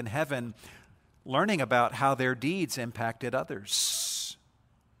eternity in heaven learning about how their deeds impacted others.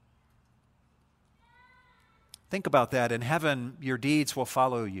 Think about that. In heaven, your deeds will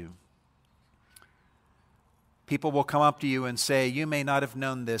follow you. People will come up to you and say, "You may not have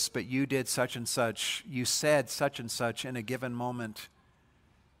known this, but you did such and such. You said such and such in a given moment,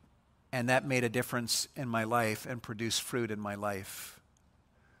 and that made a difference in my life and produced fruit in my life."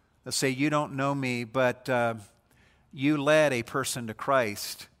 They'll say, "You don't know me, but you led a person to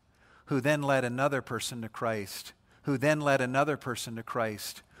Christ, who then led another person to Christ, who then led another person to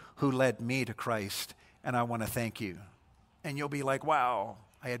Christ, who led me to Christ, and I want to thank you." and you'll be like, wow,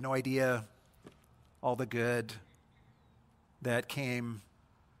 I had no idea all the good that came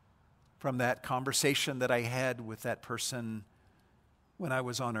from that conversation that I had with that person when I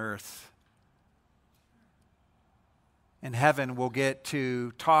was on earth. In heaven, we'll get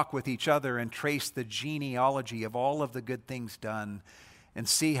to talk with each other and trace the genealogy of all of the good things done and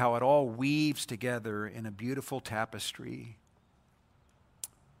see how it all weaves together in a beautiful tapestry.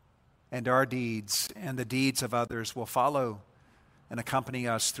 And our deeds and the deeds of others will follow and accompany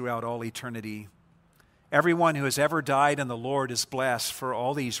us throughout all eternity. Everyone who has ever died in the Lord is blessed for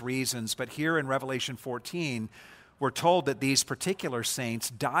all these reasons. But here in Revelation 14, we're told that these particular saints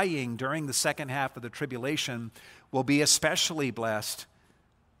dying during the second half of the tribulation will be especially blessed,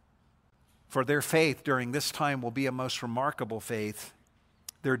 for their faith during this time will be a most remarkable faith.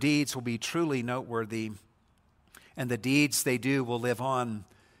 Their deeds will be truly noteworthy, and the deeds they do will live on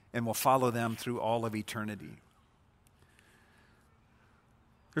and will follow them through all of eternity.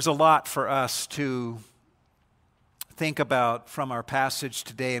 There's a lot for us to think about from our passage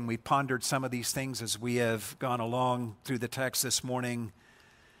today, and we pondered some of these things as we have gone along through the text this morning.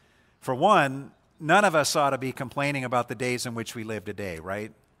 For one, none of us ought to be complaining about the days in which we live today,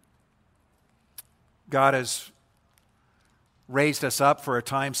 right? God has raised us up for a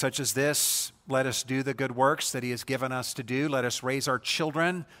time such as this. Let us do the good works that He has given us to do. Let us raise our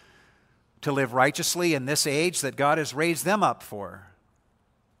children to live righteously in this age that God has raised them up for,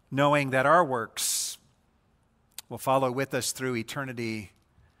 knowing that our works will follow with us through eternity.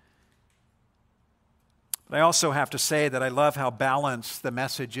 But I also have to say that I love how balanced the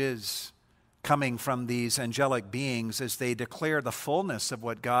message is coming from these angelic beings as they declare the fullness of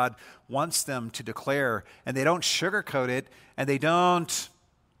what God wants them to declare. And they don't sugarcoat it, and they don't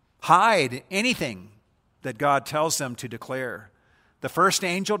hide anything that God tells them to declare. The first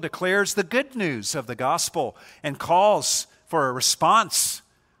angel declares the good news of the gospel and calls for a response.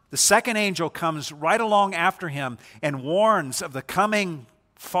 The second angel comes right along after him and warns of the coming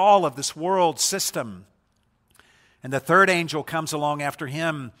fall of this world system. And the third angel comes along after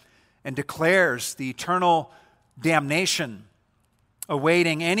him and declares the eternal damnation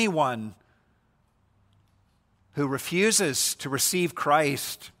awaiting anyone who refuses to receive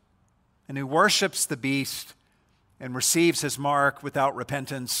Christ and who worships the beast and receives his mark without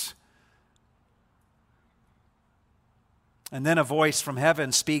repentance. And then a voice from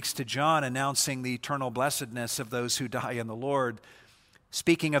heaven speaks to John, announcing the eternal blessedness of those who die in the Lord,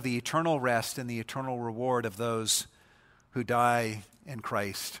 speaking of the eternal rest and the eternal reward of those who die in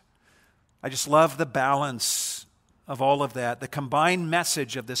Christ. I just love the balance of all of that. The combined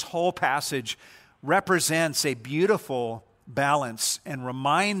message of this whole passage represents a beautiful balance and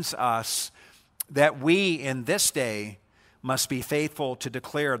reminds us that we in this day must be faithful to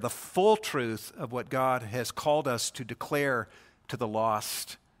declare the full truth of what God has called us to declare to the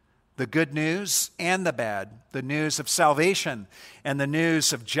lost. The good news and the bad, the news of salvation and the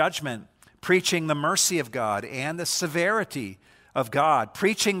news of judgment, preaching the mercy of God and the severity of God,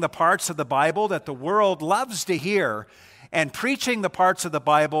 preaching the parts of the Bible that the world loves to hear, and preaching the parts of the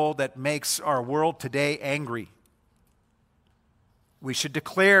Bible that makes our world today angry. We should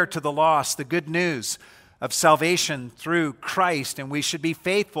declare to the lost the good news of salvation through Christ, and we should be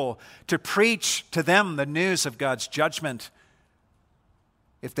faithful to preach to them the news of God's judgment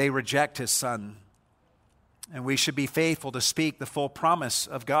if they reject His Son. And we should be faithful to speak the full promise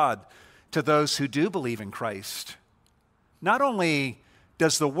of God to those who do believe in Christ. Not only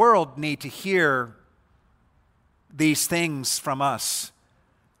does the world need to hear these things from us,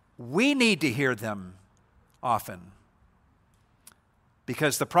 we need to hear them often.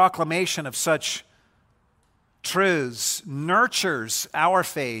 Because the proclamation of such truths nurtures our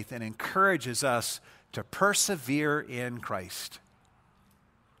faith and encourages us to persevere in Christ.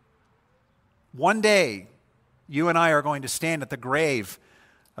 One day, you and I are going to stand at the grave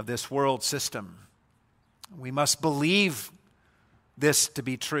of this world system. We must believe this to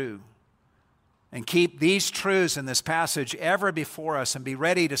be true and keep these truths in this passage ever before us and be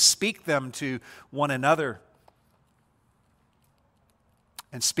ready to speak them to one another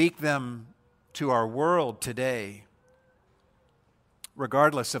and speak them to our world today,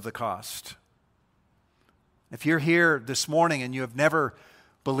 regardless of the cost. If you're here this morning and you have never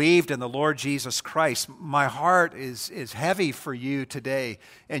believed in the Lord Jesus Christ, my heart is heavy for you today,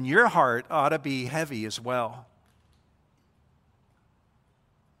 and your heart ought to be heavy as well.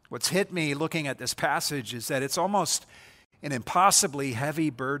 What's hit me looking at this passage is that it's almost an impossibly heavy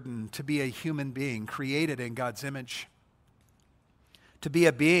burden to be a human being created in God's image, to be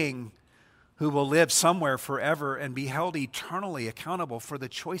a being who will live somewhere forever and be held eternally accountable for the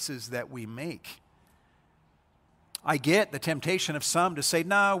choices that we make. I get the temptation of some to say,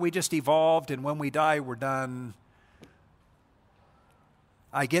 no, we just evolved and when we die, we're done.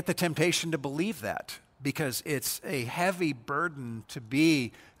 I get the temptation to believe that because it's a heavy burden to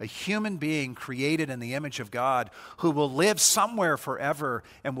be a human being created in the image of God who will live somewhere forever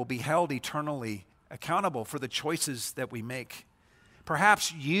and will be held eternally accountable for the choices that we make.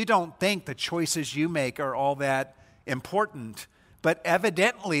 Perhaps you don't think the choices you make are all that important, but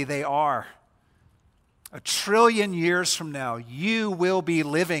evidently they are. 1 trillion years from now, you will be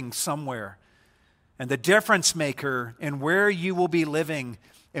living somewhere. And the difference maker in where you will be living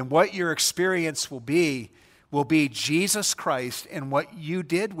and what your experience will be Jesus Christ and what you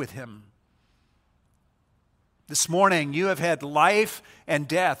did with him. This morning, you have had life and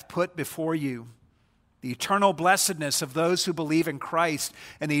death put before you. The eternal blessedness of those who believe in Christ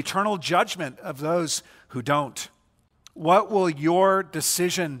and the eternal judgment of those who don't. What will your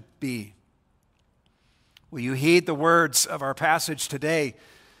decision be? Will you heed the words of our passage today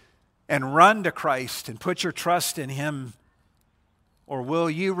and run to Christ and put your trust in him? Or will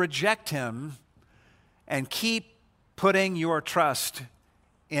you reject him and keep putting your trust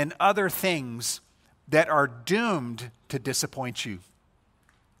in other things that are doomed to disappoint you?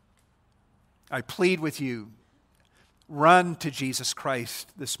 I plead with you, run to Jesus Christ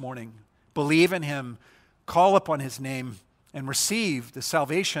this morning. Believe in him, call upon his name, and receive the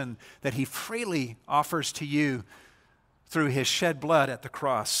salvation that he freely offers to you through his shed blood at the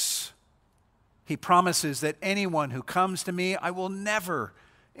cross. He promises that anyone who comes to me, I will never,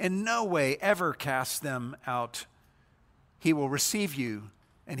 in no way, ever cast them out. He will receive you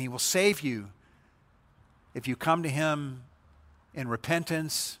and he will save you if you come to him in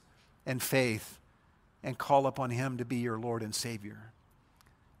repentance and faith and call upon him to be your Lord and Savior.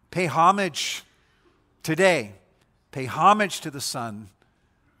 Pay homage today. Pay homage to the Son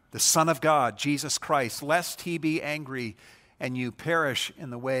of God, Jesus Christ, lest he be angry and you perish in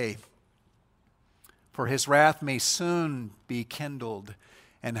the way. For his wrath may soon be kindled,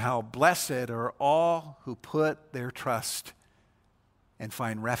 and how blessed are all who put their trust and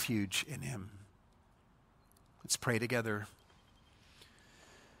find refuge in him. Let's pray together.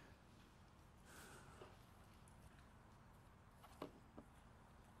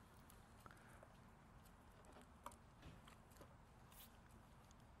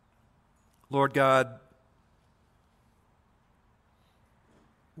 Lord God,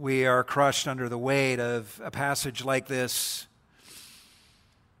 we are crushed under the weight of a passage like this.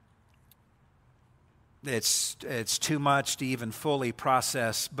 It's too much to even fully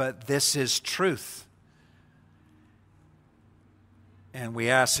process, but this is truth. And we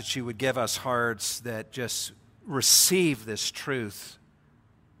ask that you would give us hearts that just receive this truth,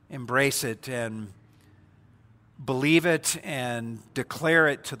 embrace it, and believe it and declare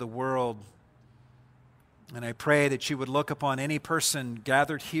it to the world. And I pray that you would look upon any person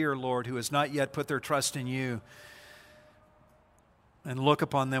gathered here, Lord, who has not yet put their trust in you, and look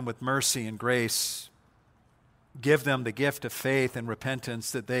upon them with mercy and grace. Give them the gift of faith and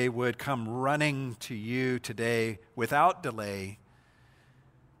repentance that they would come running to you today without delay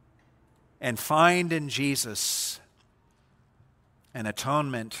and find in Jesus an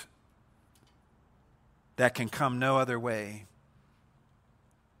atonement that can come no other way.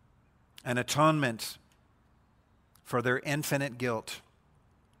 An atonement for their infinite guilt.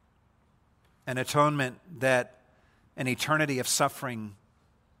 An atonement that an eternity of suffering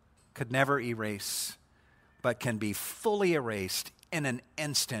could never erase, but can be fully erased in an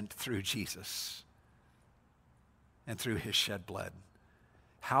instant through Jesus and through his shed blood.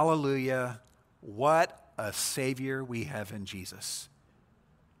 Hallelujah. What a Savior we have in Jesus.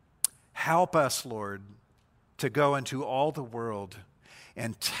 Help us, Lord, to go into all the world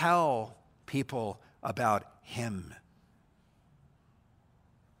and tell people about him.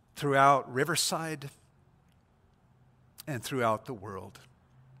 Throughout Riverside and throughout the world.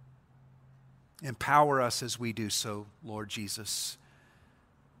 Empower us as we do so, Lord Jesus.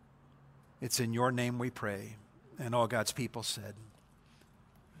 It's in your name we pray. And all God's people said,